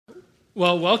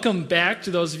Well, welcome back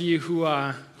to those of you who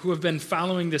have been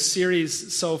following this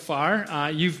series so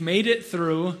far. You've made it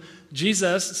through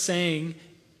Jesus saying,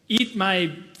 "Eat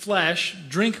my flesh,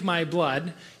 drink my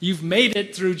blood." You've made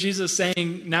it through Jesus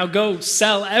saying, "Now go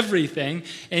sell everything,"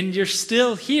 and you're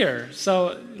still here.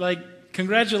 So,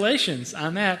 congratulations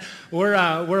on that.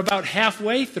 We're about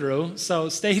halfway through, so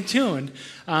stay tuned.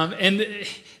 And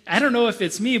I don't know if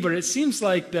it's me, but it seems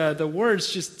like the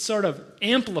words just sort of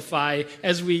amplify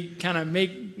as we kind of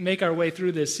make our way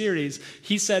through this series.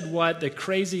 He said what? The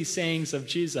crazy sayings of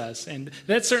Jesus. And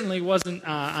that certainly wasn't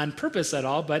on purpose at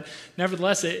all, but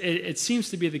nevertheless, it seems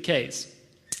to be the case.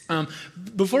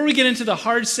 Before we get into the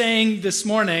hard saying this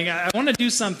morning, I want to do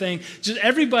something. Just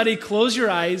everybody close your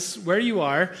eyes where you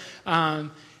are.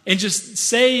 And just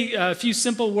say a few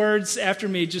simple words after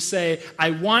me. Just say, "I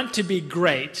want to be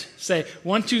great." Say,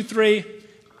 1, 2, 3,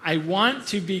 "I want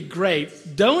to be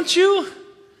great." Don't you?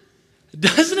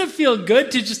 Doesn't it feel good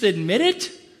to just admit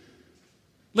it?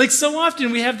 So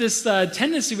often we have this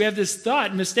tendency, we have this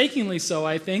thought, mistakenly so,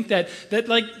 I think, that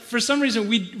for some reason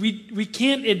we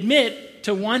can't admit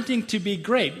to wanting to be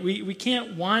great. We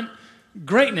can't want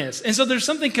greatness. And so there's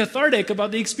something cathartic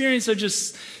about the experience of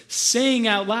just saying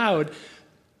out loud,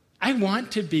 "I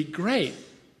want to be great."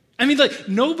 I mean,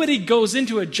 nobody goes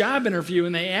into a job interview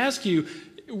and they ask you,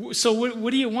 "So what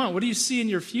do you want? What do you see in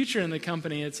your future in the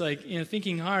company?" It's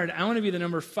thinking hard. "I want to be the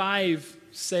number 5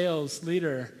 sales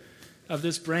leader of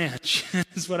this branch."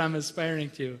 Is what I'm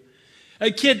aspiring to. A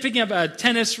kid picking up a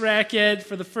tennis racket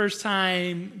for the first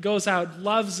time, goes out,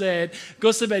 loves it,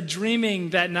 goes to bed dreaming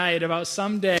that night about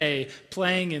someday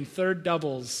playing in third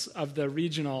doubles of the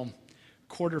regional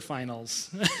quarterfinals.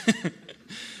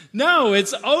 No,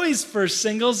 it's always first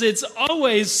singles. It's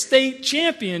always state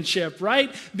championship, right?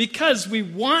 Because we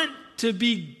want to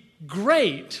be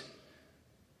great.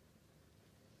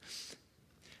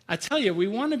 I tell you, we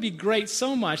want to be great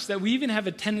so much that we even have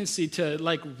a tendency to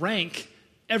rank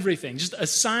everything, just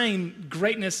assign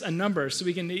greatness a number so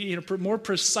we can more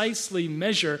precisely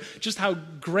measure just how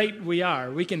great we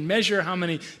are. We can measure how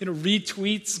many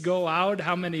retweets go out,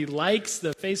 how many likes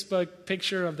the Facebook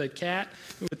picture of the cat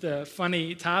with the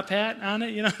funny top hat on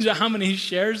it, how many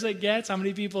shares it gets, how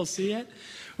many people see it.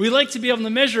 We like to be able to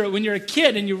measure it when you're a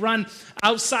kid and you run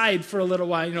outside for a little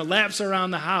while, laps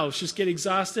around the house, just get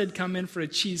exhausted, come in for a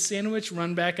cheese sandwich,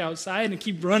 run back outside, and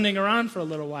keep running around for a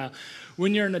little while.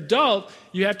 When you're an adult,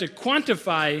 you have to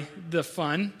quantify the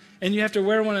fun, and you have to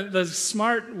wear one of the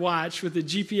smart watch with the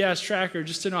GPS tracker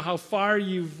just to know how far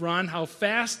you've run, how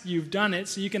fast you've done it,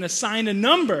 so you can assign a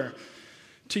number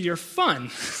to your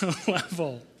fun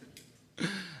level.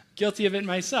 Guilty of it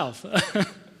myself.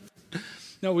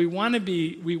 No, we want to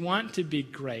be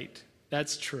great.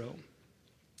 That's true.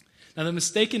 Now, the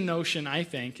mistaken notion, I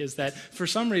think, is that for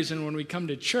some reason when we come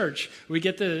to church, we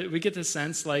get the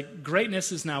sense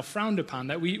greatness is now frowned upon,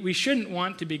 that we shouldn't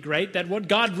want to be great, that what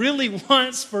God really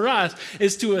wants for us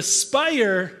is to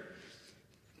aspire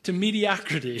to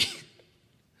mediocrity.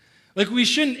 We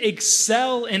shouldn't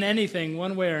excel in anything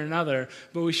one way or another,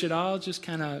 but we should all just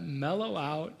kind of mellow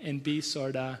out and be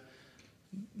sort of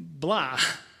blah.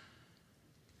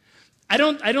 I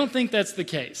don't think that's the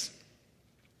case.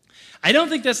 I don't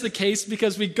think that's the case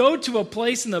because we go to a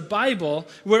place in the Bible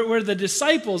where the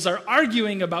disciples are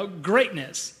arguing about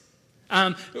greatness.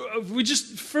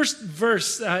 First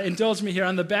verse, indulge me here,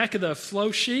 on the back of the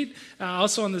flow sheet,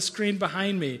 also on the screen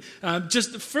behind me.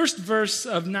 Just the first verse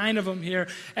of 9 of them here.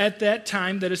 "At that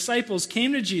time, the disciples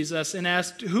came to Jesus and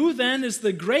asked, 'Who then is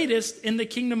the greatest in the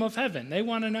kingdom of heaven?'" They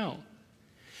want to know.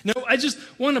 Now, I just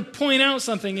want to point out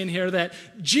something in here that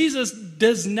Jesus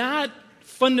does not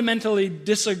fundamentally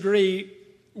disagree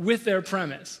with their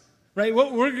premise, right?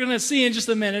 What we're going to see in just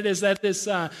a minute is that this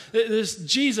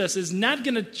Jesus is not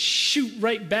going to shoot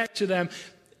right back to them.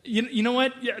 You know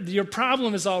what? Your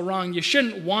problem is all wrong. You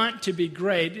shouldn't want to be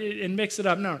great and mix it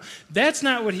up. No, that's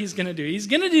not what he's going to do. He's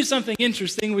going to do something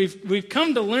interesting. We've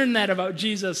come to learn that about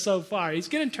Jesus so far. He's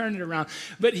going to turn it around,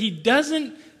 but he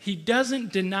doesn't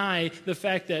deny the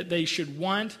fact that they should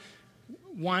want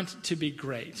to be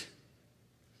great.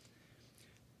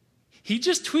 He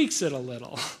just tweaks it a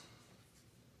little.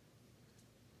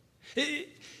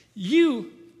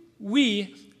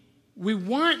 We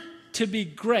want to be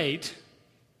great,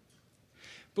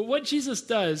 but what Jesus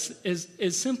does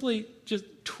is simply just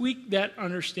tweak that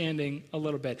understanding a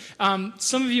little bit.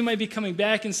 Some of you might be coming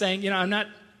back and saying, I'm not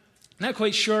not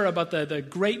quite sure about the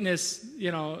greatness,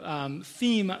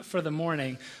 theme for the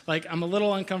morning. Like, I'm a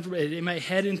little uncomfortable. It might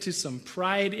head into some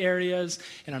pride areas,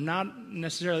 and I'm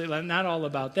not all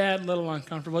about that, a little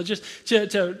uncomfortable. Just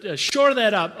to shore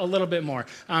that up a little bit more.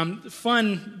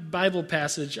 Fun Bible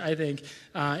passage, I think,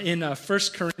 in 1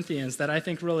 Corinthians that I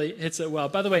think really hits it well.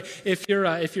 By the way, if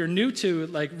you're new to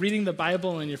like reading the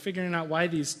Bible and you're figuring out why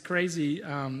these crazy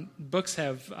books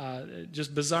have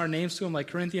just bizarre names to them, like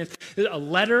Corinthians, a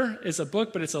letter is a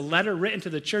book, but it's a letter written to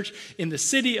the church in the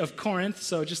city of Corinth.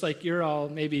 So just like you're all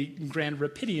maybe Grand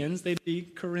Rapidians, they'd be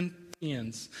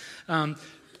Corinthians.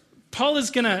 Paul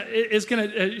is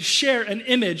gonna share an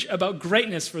image about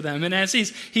greatness for them, and as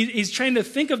he's trying to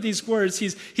think of these words,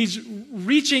 he's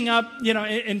reaching up,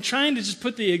 and trying to just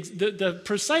put the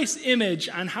precise image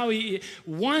on how he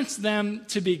wants them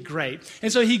to be great.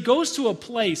 And so he goes to a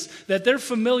place that they're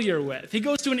familiar with. He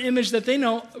goes to an image that they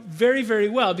know very, very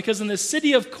well, because in the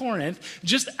city of Corinth,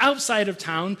 just outside of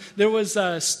town, there was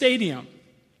a stadium.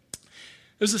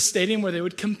 It was a stadium where they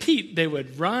would compete. They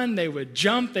would run, they would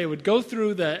jump, they would go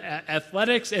through the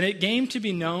athletics, and it came to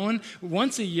be known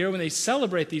once a year when they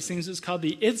celebrate these things. It's called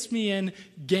the Isthmian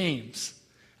Games,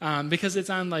 because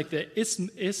it's on like the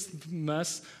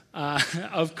isthmus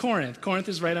of Corinth. Corinth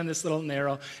is right on this little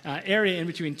narrow area in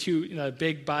between two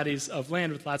big bodies of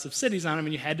land with lots of cities on them,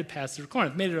 and you had to pass through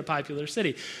Corinth. Made it a popular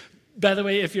city. By the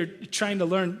way, if you're trying to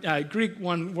learn Greek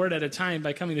one word at a time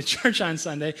by coming to church on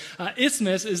Sunday,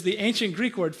 isthmus is the ancient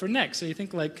Greek word for neck. So you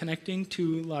think like connecting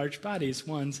two large bodies,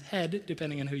 one's head,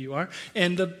 depending on who you are,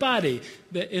 and the body.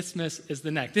 The isthmus is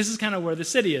the neck. This is kind of where the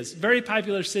city is. Very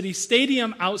popular city,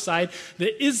 stadium outside.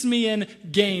 The Isthmian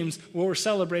Games were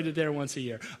celebrated there once a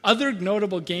year. Other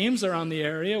notable games around the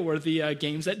area were the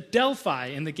games at Delphi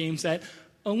and the games at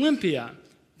Olympia.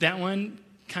 That one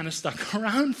kind of stuck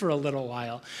around for a little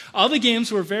while. All the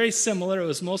games were very similar. It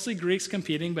was mostly Greeks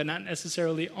competing, but not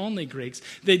necessarily only Greeks.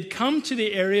 They'd come to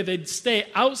the area, they'd stay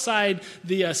outside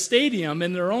the stadium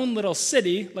in their own little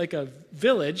city, like a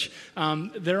village,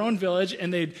 their own village,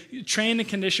 and they'd train and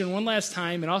condition one last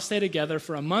time and all stay together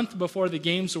for a month before the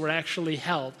games were actually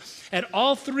held. At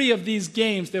all three of these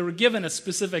games, they were given a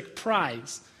specific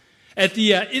prize. At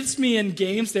the Isthmian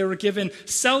Games, they were given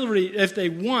celery if they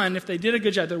did a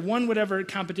good job. They won whatever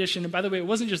competition. And by the way, it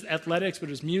wasn't just athletics, but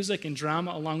it was music and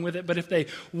drama along with it. But if they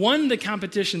won the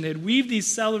competition, they'd weave these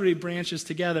celery branches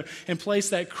together and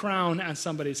place that crown on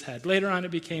somebody's head. Later on, it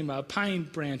became pine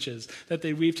branches that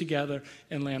they weave together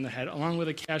and lay on the head, along with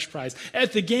a cash prize.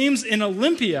 At the games in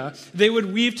Olympia, they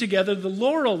would weave together the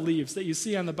laurel leaves that you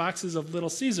see on the boxes of Little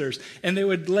Caesars, and they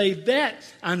would lay that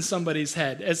on somebody's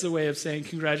head as a way of saying,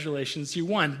 congratulations, you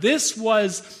won. This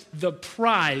was the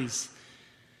prize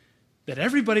that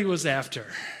everybody was after.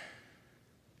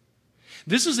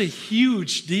 This was a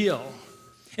huge deal.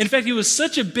 In fact, it was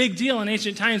such a big deal in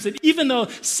ancient times that even though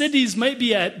cities might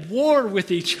be at war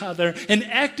with each other and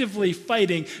actively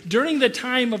fighting, during the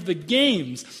time of the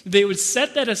games, they would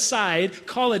set that aside,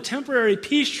 call a temporary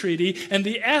peace treaty, and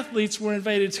the athletes were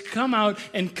invited to come out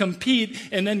and compete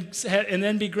and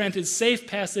then be granted safe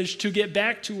passage to get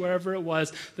back to wherever it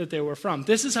was that they were from.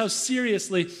 This is how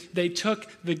seriously they took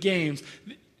the games.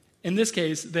 In this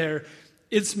case, their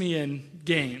Isthmian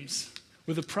Games,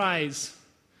 with a prize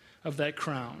of that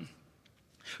crown.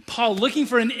 Paul, looking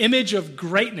for an image of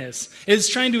greatness, is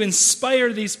trying to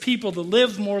inspire these people to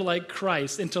live more like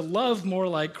Christ and to love more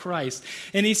like Christ.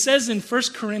 And he says in 1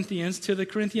 Corinthians to the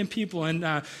Corinthian people in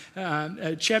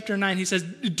chapter 9, he says,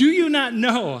 "Do you not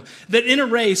know that in a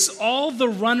race all the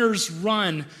runners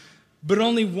run, but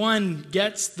only one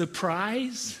gets the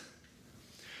prize?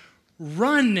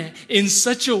 Run in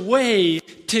such a way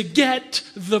to get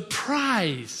the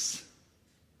prize."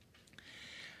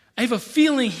 I have a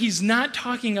feeling he's not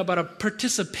talking about a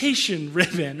participation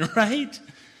ribbon, right?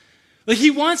 Like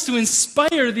he wants to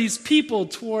inspire these people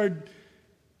toward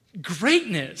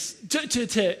greatness,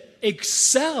 to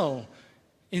excel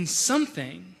in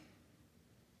something.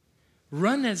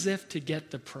 Run as if to get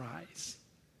the prize.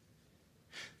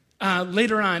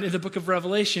 Later on in the book of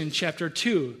Revelation, chapter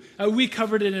 2, we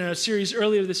covered it in a series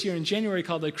earlier this year in January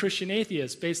called The Christian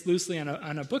Atheist, based loosely on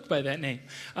a book by that name.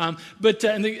 But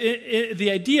the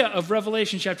idea of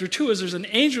Revelation chapter 2 is there's an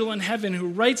angel in heaven who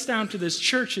writes down to this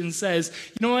church and says,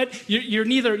 you know what,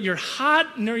 you're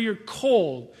hot nor you're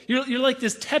cold. You're like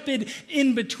this tepid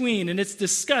in between, and it's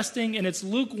disgusting and it's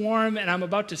lukewarm, and I'm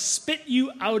about to spit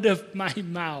you out of my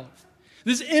mouth.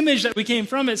 This image that we came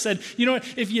from, it said, you know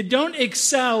what, if you don't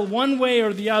excel one way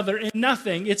or the other in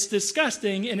nothing, it's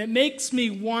disgusting and it makes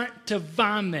me want to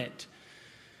vomit.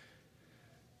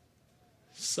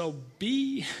 So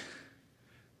be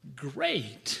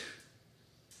great.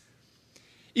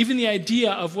 Even the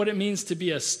idea of what it means to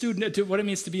be a student, what it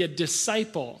means to be a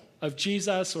disciple of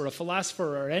Jesus or a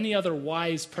philosopher or any other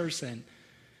wise person,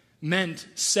 meant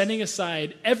setting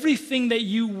aside everything that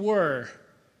you were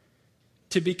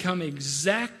to become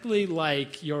exactly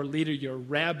like your leader, your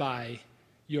rabbi,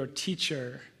 your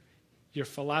teacher, your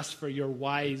philosopher, your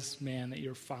wise man that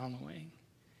you're following.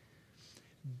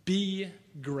 Be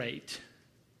great.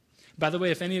 By the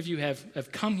way, if any of you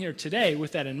have come here today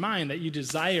with that in mind, that you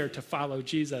desire to follow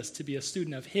Jesus, to be a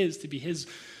student of his, to be his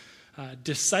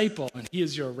disciple, and he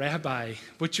is your rabbi,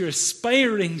 what you're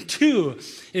aspiring to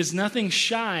is nothing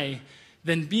shy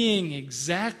than being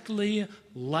exactly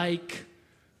like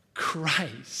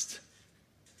Christ.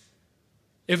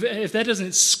 If that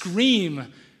doesn't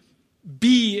scream,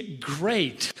 be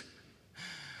great,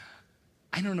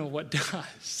 I don't know what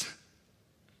does.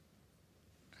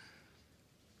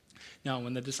 Now,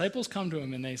 when the disciples come to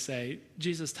him and they say,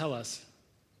 Jesus, tell us,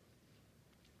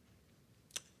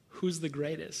 who's the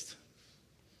greatest?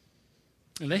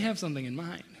 And they have something in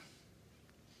mind.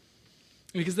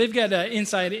 Because they've got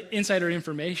insider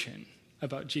information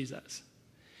about Jesus.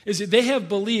 Is that they have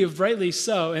believed, rightly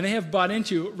so, and they have bought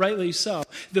into, rightly so,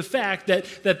 the fact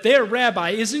that their rabbi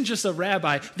isn't just a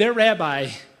rabbi, their rabbi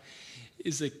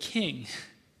is a king.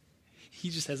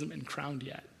 He just hasn't been crowned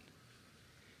yet.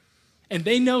 And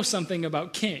they know something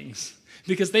about kings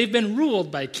because they've been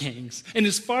ruled by kings. And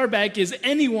as far back as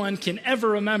anyone can ever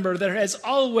remember, there has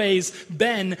always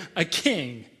been a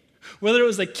king. Whether it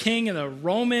was the king of the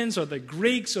Romans or the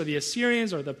Greeks or the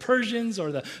Assyrians or the Persians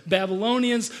or the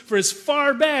Babylonians, for as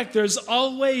far back, there's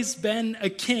always been a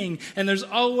king and there's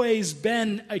always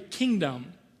been a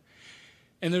kingdom.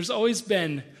 And there's always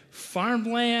been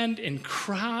farmland and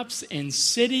crops and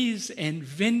cities and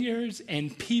vineyards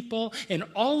and people, and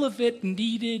all of it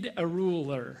needed a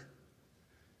ruler.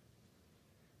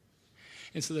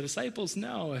 And so the disciples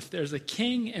know if there's a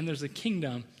king and there's a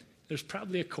kingdom, there's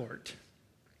probably a court.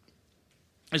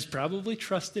 There's probably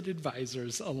trusted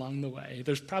advisors along the way.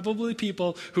 There's probably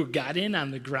people who got in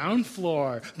on the ground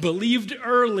floor, believed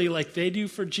early like they do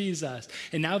for Jesus.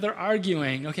 And now they're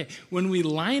arguing, okay, when we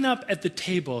line up at the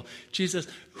table, Jesus,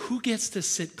 who gets to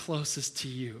sit closest to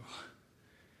you?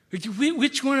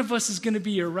 Which one of us is going to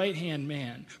be your right-hand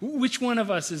man? Which one of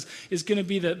us is going to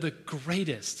be the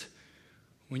greatest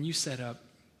when you set up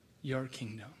your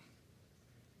kingdom?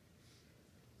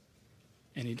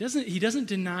 And he doesn't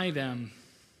deny them.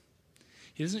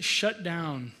 He doesn't shut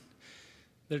down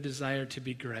their desire to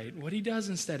be great. What he does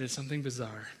instead is something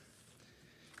bizarre.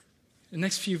 The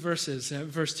next few verses,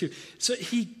 verse 2. So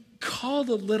he called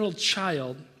a little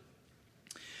child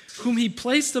whom he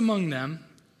placed among them,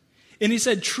 and he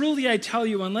said, truly I tell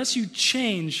you, unless you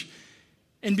change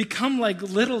and become like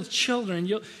little children,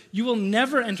 you will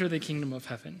never enter the kingdom of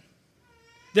heaven.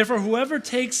 Therefore, whoever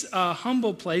takes a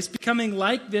humble place, becoming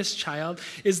like this child,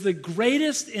 is the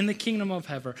greatest in the kingdom of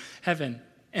heaven.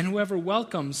 And whoever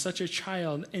welcomes such a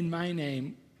child in my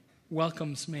name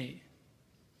welcomes me.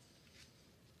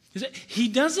 He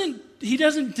doesn't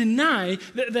deny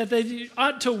that they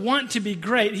ought to want to be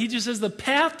great. He just says the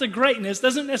path to greatness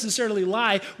doesn't necessarily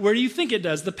lie where you think it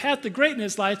does. The path to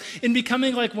greatness lies in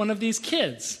becoming like one of these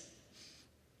kids.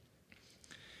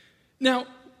 Now,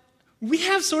 we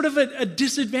have sort of a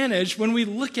disadvantage when we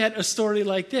look at a story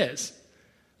like this.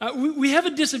 We have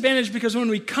a disadvantage because when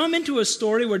we come into a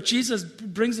story where Jesus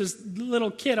brings this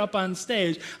little kid up on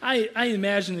stage, I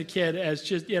imagine the kid as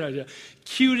just,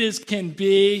 cute as can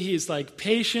be. He's like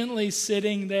patiently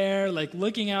sitting there, like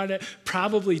looking out at,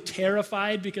 probably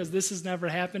terrified because this has never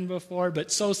happened before,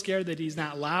 but so scared that he's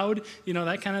not loud,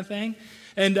 that kind of thing.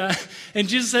 And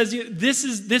Jesus says, this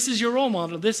is your role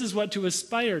model. This is what to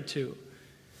aspire to.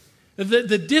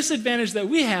 The disadvantage that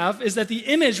we have is that the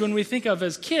image when we think of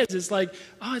as kids is like,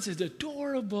 oh, it's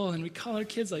adorable, and we call our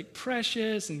kids like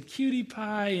precious and cutie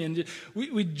pie, and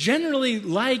we generally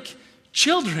like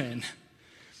children.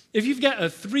 If you've got a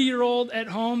 3-year-old at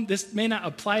home, this may not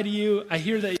apply to you. I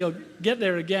hear that you'll get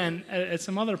there again at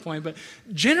some other point, but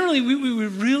generally we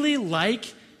really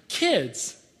like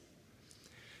kids.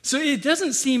 So it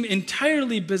doesn't seem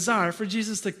entirely bizarre for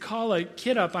Jesus to call a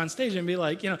kid up on stage and be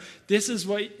like, this is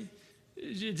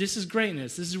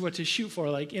greatness. This is what to shoot for,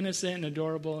 like innocent and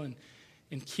adorable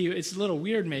and cute. It's a little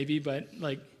weird maybe, but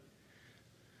like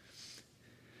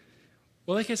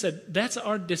I said, that's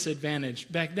our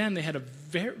disadvantage. Back then they had a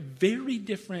very, very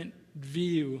different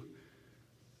view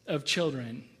of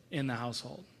children in the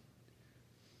household.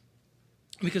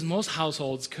 Because most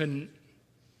households couldn't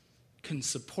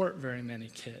support very many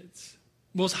kids.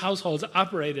 Most households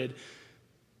operated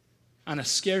on a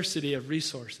scarcity of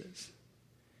resources.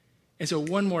 And so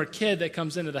one more kid that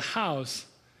comes into the house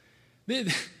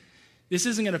This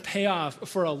isn't going to pay off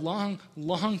for a long,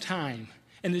 long time.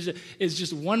 And it's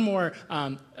just one more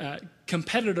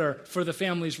competitor for the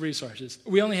family's resources.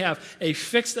 We only have a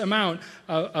fixed amount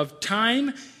of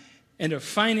time and of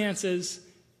finances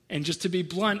and, just to be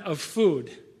blunt, of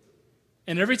food.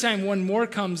 And every time one more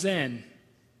comes in,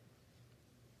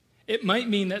 it might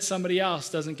mean that somebody else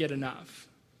doesn't get enough.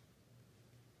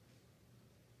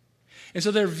 And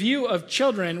so their view of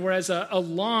children, whereas a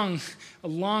long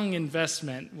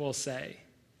investment, we'll say,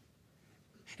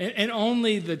 and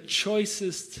only the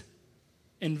choicest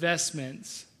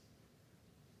investments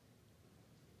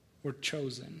were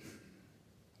chosen,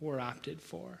 were opted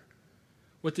for.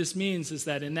 What this means is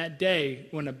that in that day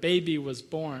when a baby was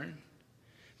born,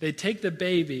 they'd take the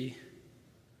baby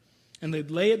and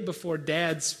they'd lay it before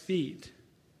Dad's feet.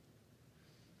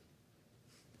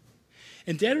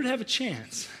 And Dad would have a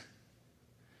chance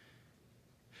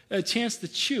to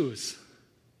choose.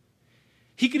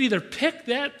 He could either pick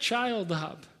that child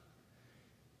up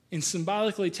and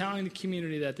symbolically telling the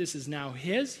community that this is now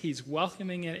his, he's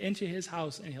welcoming it into his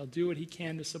house, and he'll do what he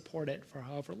can to support it for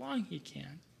however long he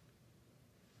can.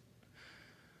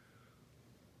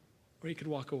 Or he could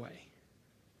walk away.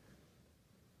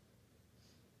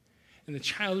 And the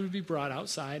child would be brought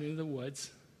outside into the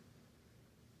woods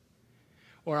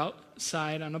or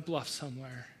outside on a bluff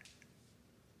somewhere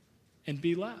and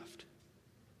be left.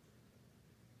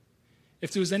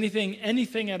 If there was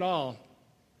anything at all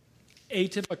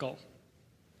atypical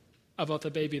about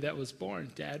the baby that was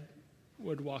born, Dad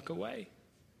would walk away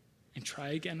and try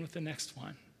again with the next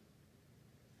one.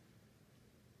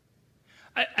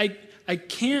 I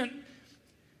can't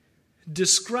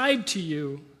describe to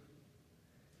you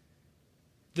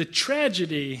the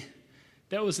tragedy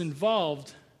that was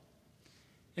involved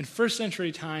in first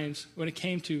century times when it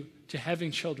came to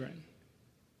having children.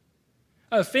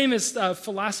 A famous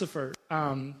philosopher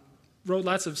wrote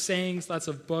lots of sayings, lots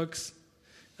of books.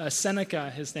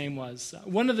 Seneca, his name was.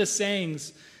 One of the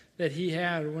sayings that he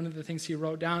had, one of the things he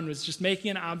wrote down, was just making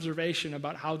an observation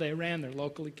about how they ran their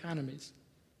local economies,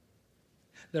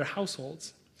 their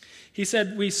households. He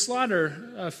said, "We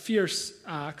slaughter a fierce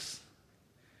ox.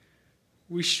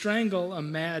 We strangle a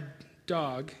mad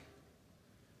dog.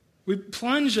 We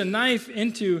plunge a knife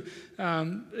into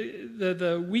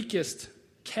the weakest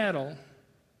cattle.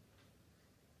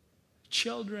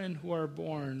 Children who are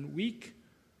born weak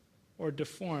or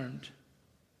deformed,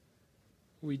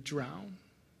 we drown."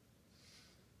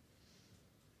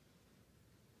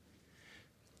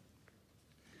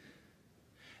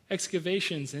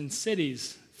 Excavations in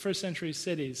cities, first century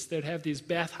cities, they'd have these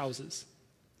bathhouses.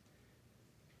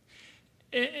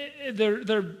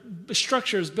 They're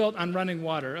structures built on running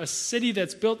water, a city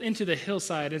that's built into the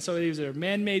hillside, and so there's a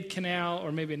man-made canal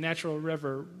or maybe a natural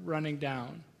river running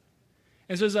down.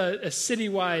 And so there's a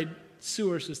citywide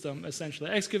sewer system, essentially.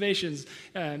 Excavations,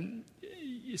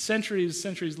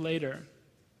 centuries later,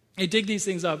 they dig these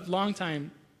things up, long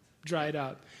time dried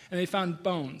up, and they found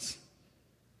bones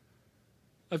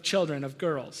of children, of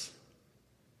girls.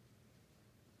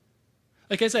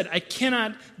 Like I said, I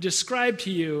cannot describe to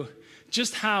you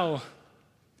just how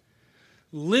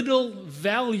little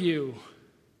value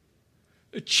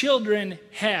children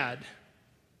had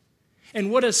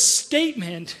and what a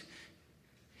statement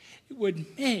it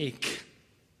would make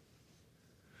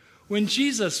when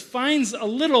Jesus finds a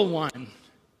little one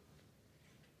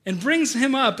and brings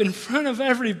him up in front of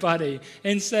everybody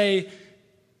and say,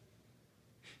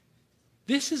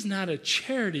 "This is not a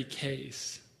charity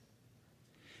case.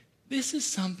 This is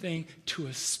something to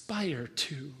aspire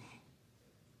to."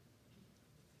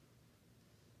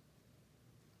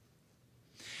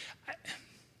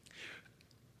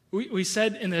 We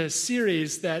said in the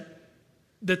series that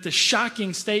the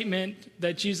shocking statement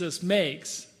that Jesus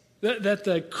makes, that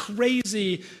the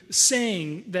crazy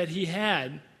saying that he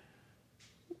had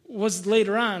was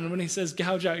later on when he says,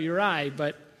 "Gouge out your eye,"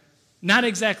 but not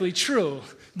exactly true.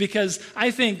 Because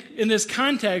I think in this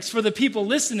context, for the people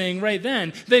listening right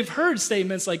then, they've heard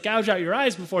statements like "gouge out your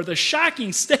eyes" before. The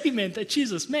shocking statement that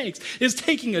Jesus makes is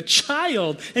taking a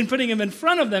child and putting him in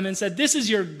front of them and said, "This is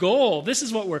your goal. This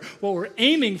is what we're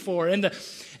aiming for." And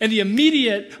the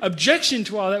immediate objection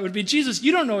to all that would be, "Jesus,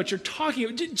 you don't know what you're talking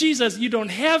about. Jesus, you don't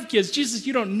have kids. Jesus,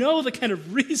 you don't know the kind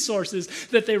of resources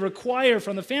that they require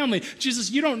from the family. Jesus,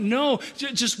 you don't know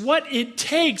just what it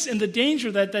takes and the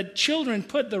danger that children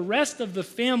put the rest of the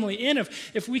family in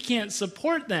if we can't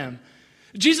support them.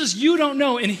 Jesus, you don't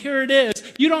know," and here it is,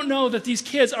 "you don't know that these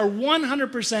kids are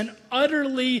 100%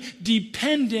 utterly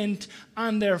dependent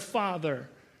on their father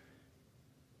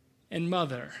and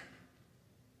mother."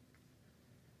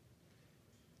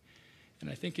 And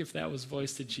I think if that was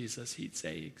voiced to Jesus, he'd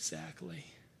say, exactly.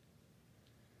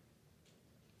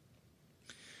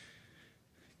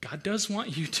 God does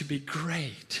want you to be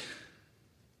great.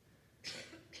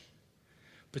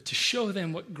 But to show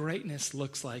them what greatness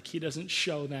looks like, he doesn't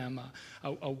show them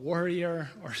a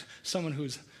warrior or someone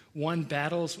who's won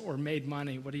battles or made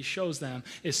money. What he shows them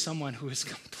is someone who is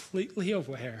completely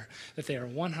aware that they are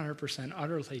 100%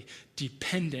 utterly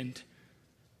dependent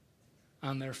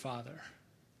on their father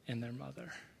and their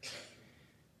mother.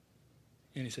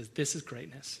 And he says, this is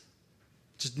greatness.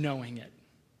 Just knowing it,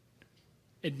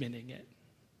 admitting it.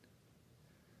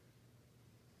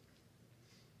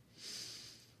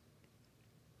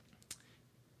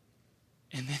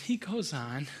 And then he goes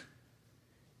on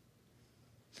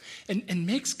and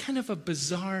makes kind of a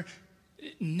bizarre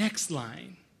next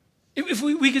line. If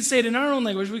we could say it in our own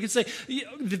language, we could say,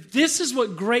 this is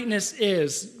what greatness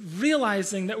is,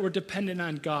 realizing that we're dependent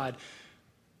on God.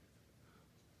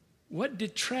 What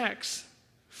detracts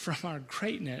from our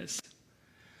greatness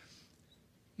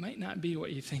might not be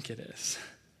what you think it is.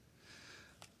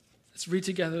 Let's read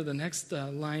together the next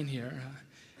line here.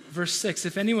 Verse 6,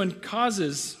 if anyone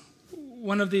causes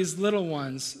one of these little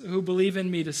ones who believe in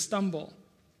me to stumble,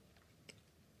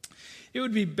 it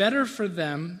would be better for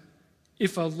them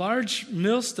if a large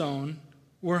millstone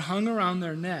were hung around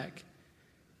their neck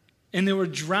and they were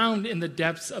drowned in the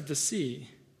depths of the sea.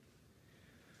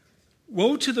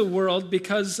 Woe to the world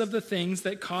because of the things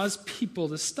that cause people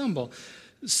to stumble.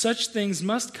 Such things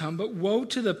must come, but woe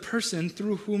to the person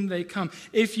through whom they come.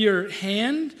 If your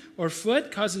hand or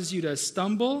foot causes you to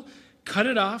stumble, cut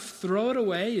it off, throw it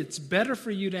away. It's better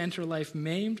for you to enter life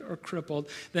maimed or crippled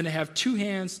than to have 2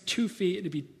 hands, 2 feet, to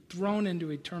be thrown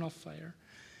into eternal fire.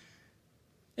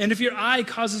 And if your eye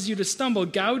causes you to stumble,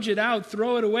 gouge it out,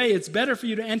 throw it away. It's better for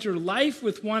you to enter life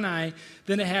with 1 eye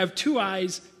than to have 2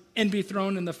 eyes and be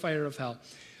thrown in the fire of hell.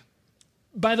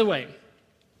 By the way,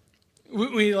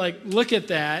 we look at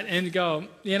that and go,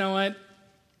 you know what?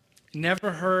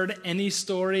 Never heard any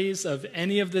stories of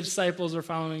any of the disciples or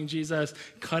following Jesus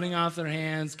cutting off their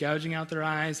hands, gouging out their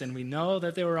eyes, and we know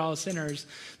that they were all sinners,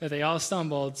 that they all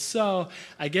stumbled. So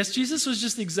I guess Jesus was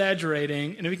just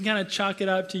exaggerating, and we can kind of chalk it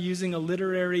up to using a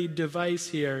literary device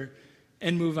here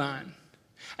and move on.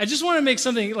 I just want to make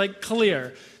something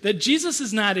clear, that Jesus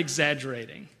is not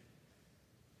exaggerating.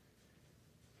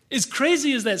 As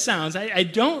crazy as that sounds, I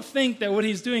don't think that what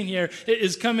he's doing here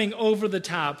is coming over the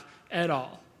top at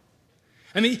all.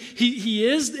 I mean, he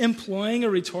is employing a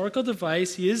rhetorical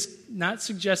device. He is not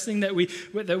suggesting that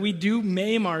we do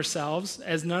maim ourselves,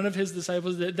 as none of his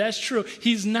disciples did. That's true.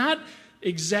 He's not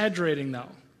exaggerating, though.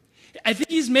 I think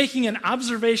he's making an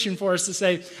observation for us to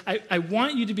say, I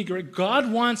want you to be great. God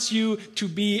wants you to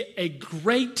be a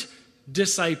great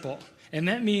disciple, and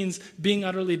that means being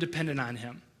utterly dependent on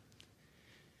him.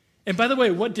 And by the way,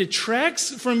 what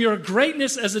detracts from your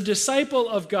greatness as a disciple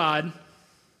of God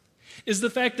is the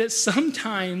fact that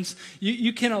sometimes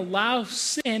you can allow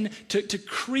sin to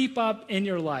creep up in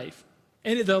your life.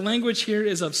 And the language here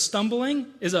is of stumbling,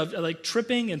 is of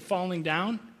tripping and falling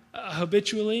down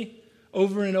habitually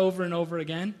over and over and over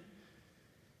again.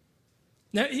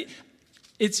 Now,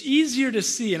 it's easier to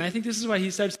see, and I think this is why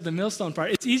he says the millstone part,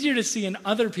 it's easier to see in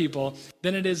other people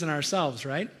than it is in ourselves,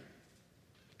 right?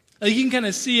 You can kind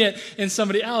of see it in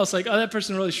somebody else, that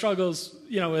person really struggles,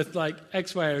 with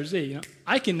X, Y, or Z.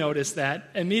 I can notice that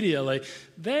immediately.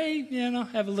 They,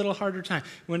 have a little harder time.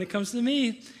 When it comes to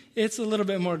me, it's a little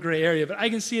bit more gray area, but I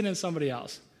can see it in somebody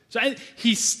else. So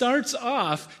he starts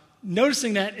off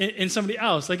noticing that in somebody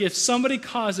else. If somebody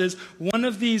causes one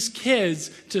of these kids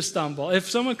to stumble, if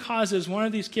someone causes one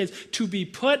of these kids to be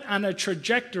put on a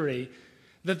trajectory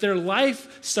that their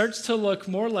life starts to look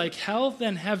more like hell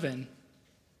than heaven,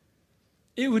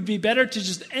 it would be better to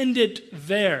just end it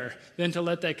there than to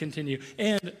let that continue.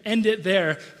 And end it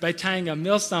there by tying a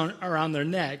millstone around their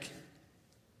neck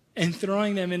and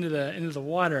throwing them into the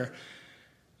water.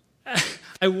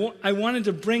 I wanted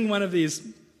to bring one of these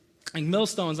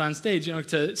millstones on stage,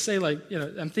 to say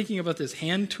I'm thinking about this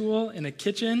hand tool in a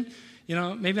kitchen,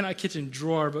 maybe not a kitchen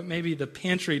drawer, but maybe the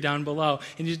pantry down below,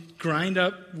 and you grind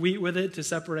up wheat with it to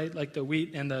separate the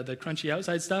wheat and the crunchy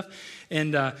outside stuff.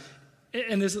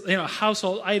 And this,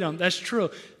 household item, that's true.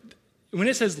 When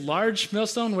it says large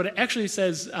millstone, what it actually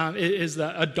says is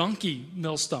a donkey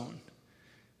millstone.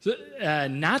 So,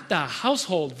 not the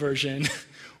household version.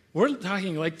 We're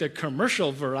talking the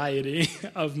commercial variety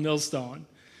of millstone.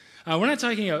 We're not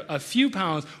talking a few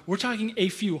pounds. We're talking a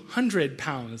few 100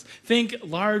 pounds. Think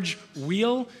large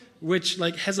wheel, which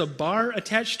has a bar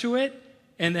attached to it,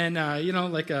 and then,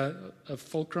 like a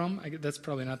fulcrum. That's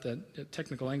probably not the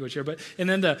technical language here, and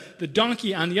then the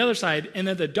donkey on the other side, and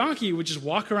then the donkey would just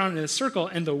walk around in a circle,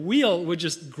 and the wheel would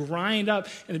just grind up,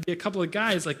 and it'd be a couple of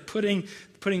guys like putting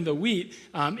the wheat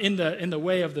in the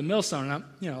way of the millstone.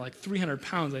 And like 300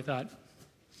 pounds, I thought,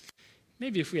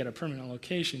 maybe if we had a permanent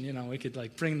location, we could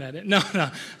like bring that in. No.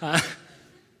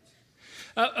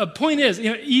 A point is,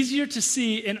 easier to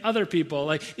see in other people.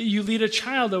 Like you lead a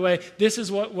child away, this is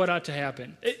what ought to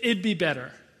happen. It'd be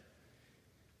better.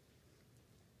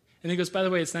 And he goes, by the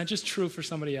way, it's not just true for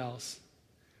somebody else.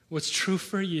 What's true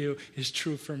for you is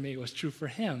true for me. What's true for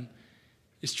him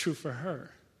is true for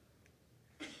her.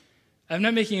 I'm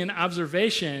not making an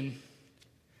observation,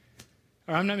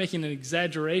 or I'm not making an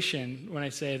exaggeration when I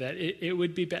say that it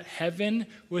would be better. Heaven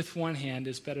with one hand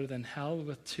is better than hell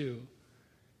with two.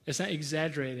 It's not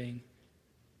exaggerating.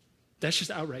 That's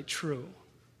just outright true.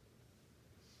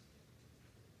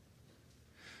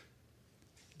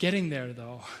 Getting there,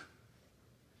 though,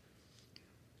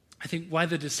 I think why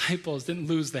the disciples didn't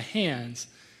lose the hands,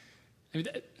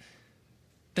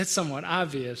 that's somewhat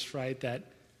obvious, right? That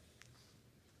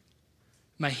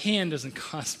my hand doesn't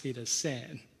cause me to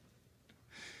sin.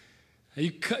 You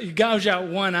gouge out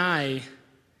one eye,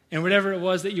 and whatever it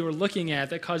was that you were looking at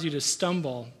that caused you to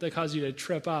stumble, that caused you to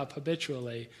trip up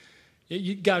habitually,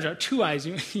 you gouge out two eyes,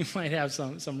 you might have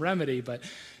some remedy, but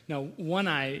no, one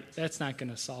eye, that's not going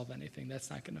to solve anything. That's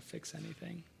not going to fix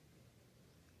anything.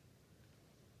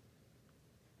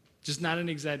 Just not an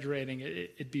exaggerating.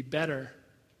 It'd be better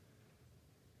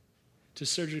to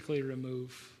surgically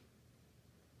remove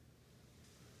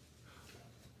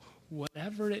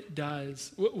whatever it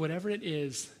does, whatever it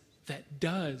is that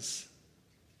does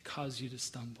cause you to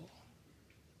stumble.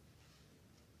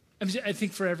 I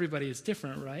think for everybody it's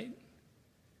different, right?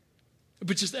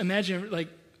 But just imagine, like,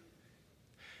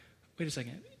 wait a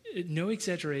second, no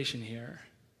exaggeration here.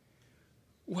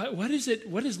 What is it?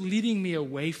 What is leading me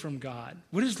away from God?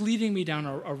 What is leading me down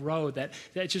a road that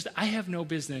just I have no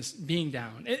business being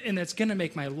down, and that's going to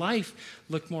make my life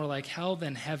look more like hell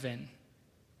than heaven?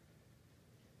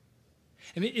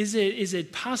 Is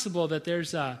it possible that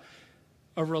there's a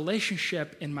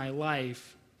relationship in my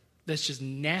life that's just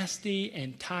nasty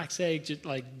and toxic, just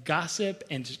like gossip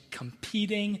and just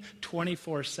competing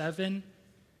 24/7?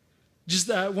 Just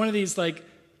one of these like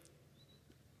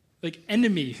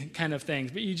enemy kind of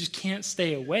things, but you just can't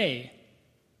stay away.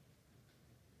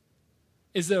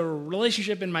 Is there a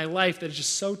relationship in my life that is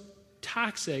just so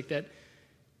toxic that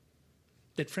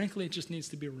frankly it just needs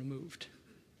to be removed,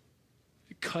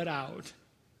 cut out,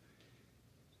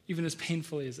 even as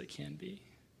painfully as it can be?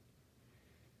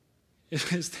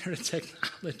 Is there a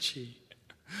technology?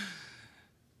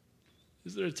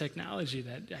 Is there a technology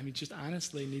that, just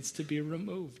honestly needs to be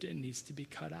removed? It needs to be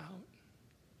cut out.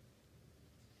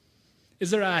 Is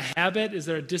there a habit? Is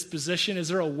there a disposition? Is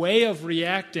there a way of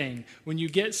reacting when you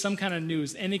get some kind of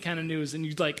news, any kind of news, and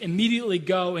you immediately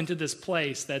go into this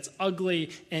place that's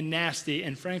ugly and nasty,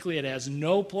 and frankly, it has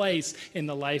no place in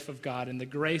the life of God, in the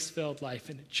grace-filled life,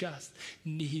 and it just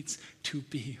needs to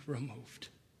be removed?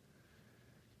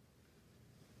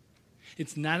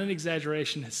 It's not an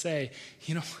exaggeration to say,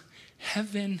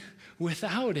 heaven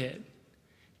without it,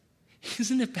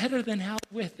 isn't it better than hell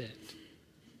with it?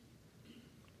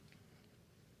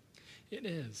 It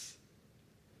is.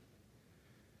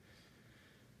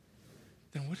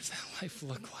 Then what does that life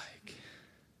look like?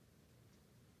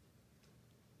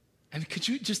 Could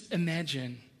you just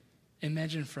imagine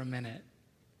for a minute,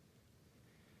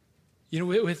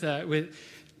 with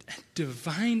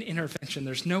divine intervention,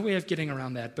 there's no way of getting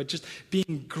around that, but just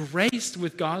being graced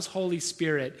with God's Holy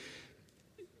Spirit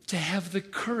to have the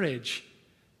courage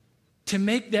to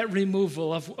make that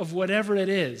removal of whatever it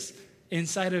is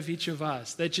inside of each of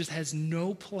us that just has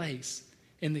no place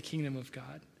in the kingdom of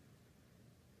God.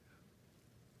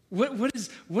 What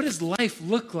does life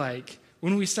look like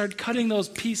when we start cutting those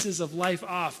pieces of life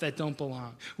off that don't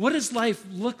belong? What does life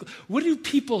look like? What do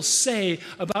people say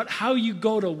about how you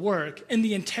go to work and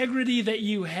the integrity that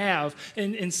you have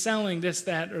in selling this,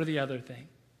 that, or the other thing?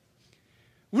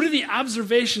 What are the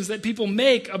observations that people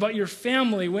make about your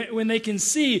family when they can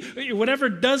see whatever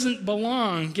doesn't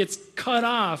belong gets cut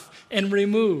off and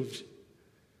removed?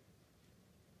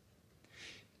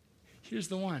 Here's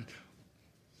the one.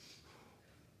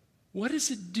 What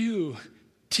does it do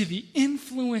to the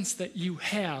influence that you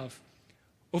have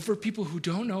over people who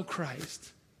don't know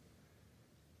Christ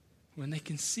when they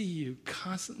can see you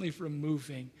constantly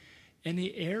removing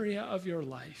any area of your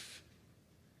life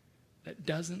that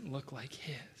doesn't look like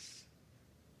his?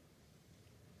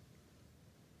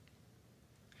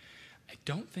 I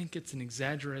don't think it's an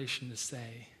exaggeration to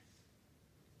say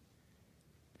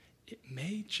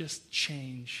may just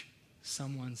change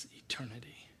someone's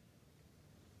eternity,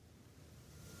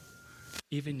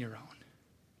 even your own.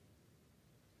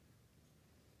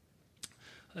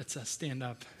 Let's stand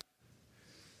up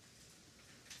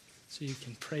so you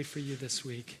can pray for you this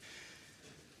week.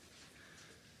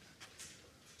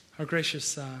 Our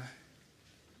gracious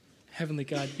Heavenly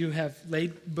God, you have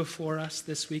laid before us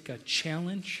this week a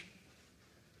challenge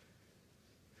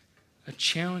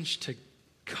to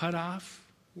cut off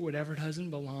whatever doesn't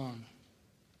belong,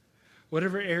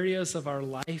 whatever areas of our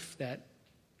life that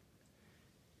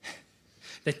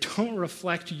don't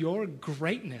reflect your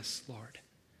greatness, Lord.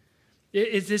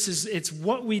 It's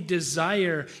what we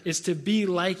desire is to be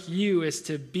like you, is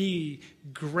to be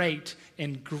great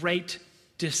and great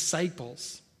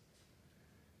disciples.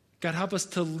 God, help us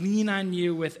to lean on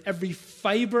you with every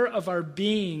fiber of our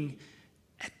being,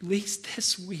 at least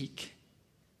this week,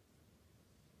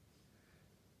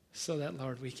 so that,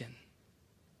 Lord, we can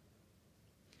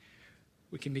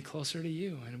be closer to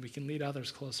you and we can lead others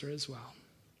closer as well.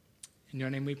 In your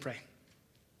name we pray.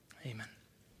 Amen.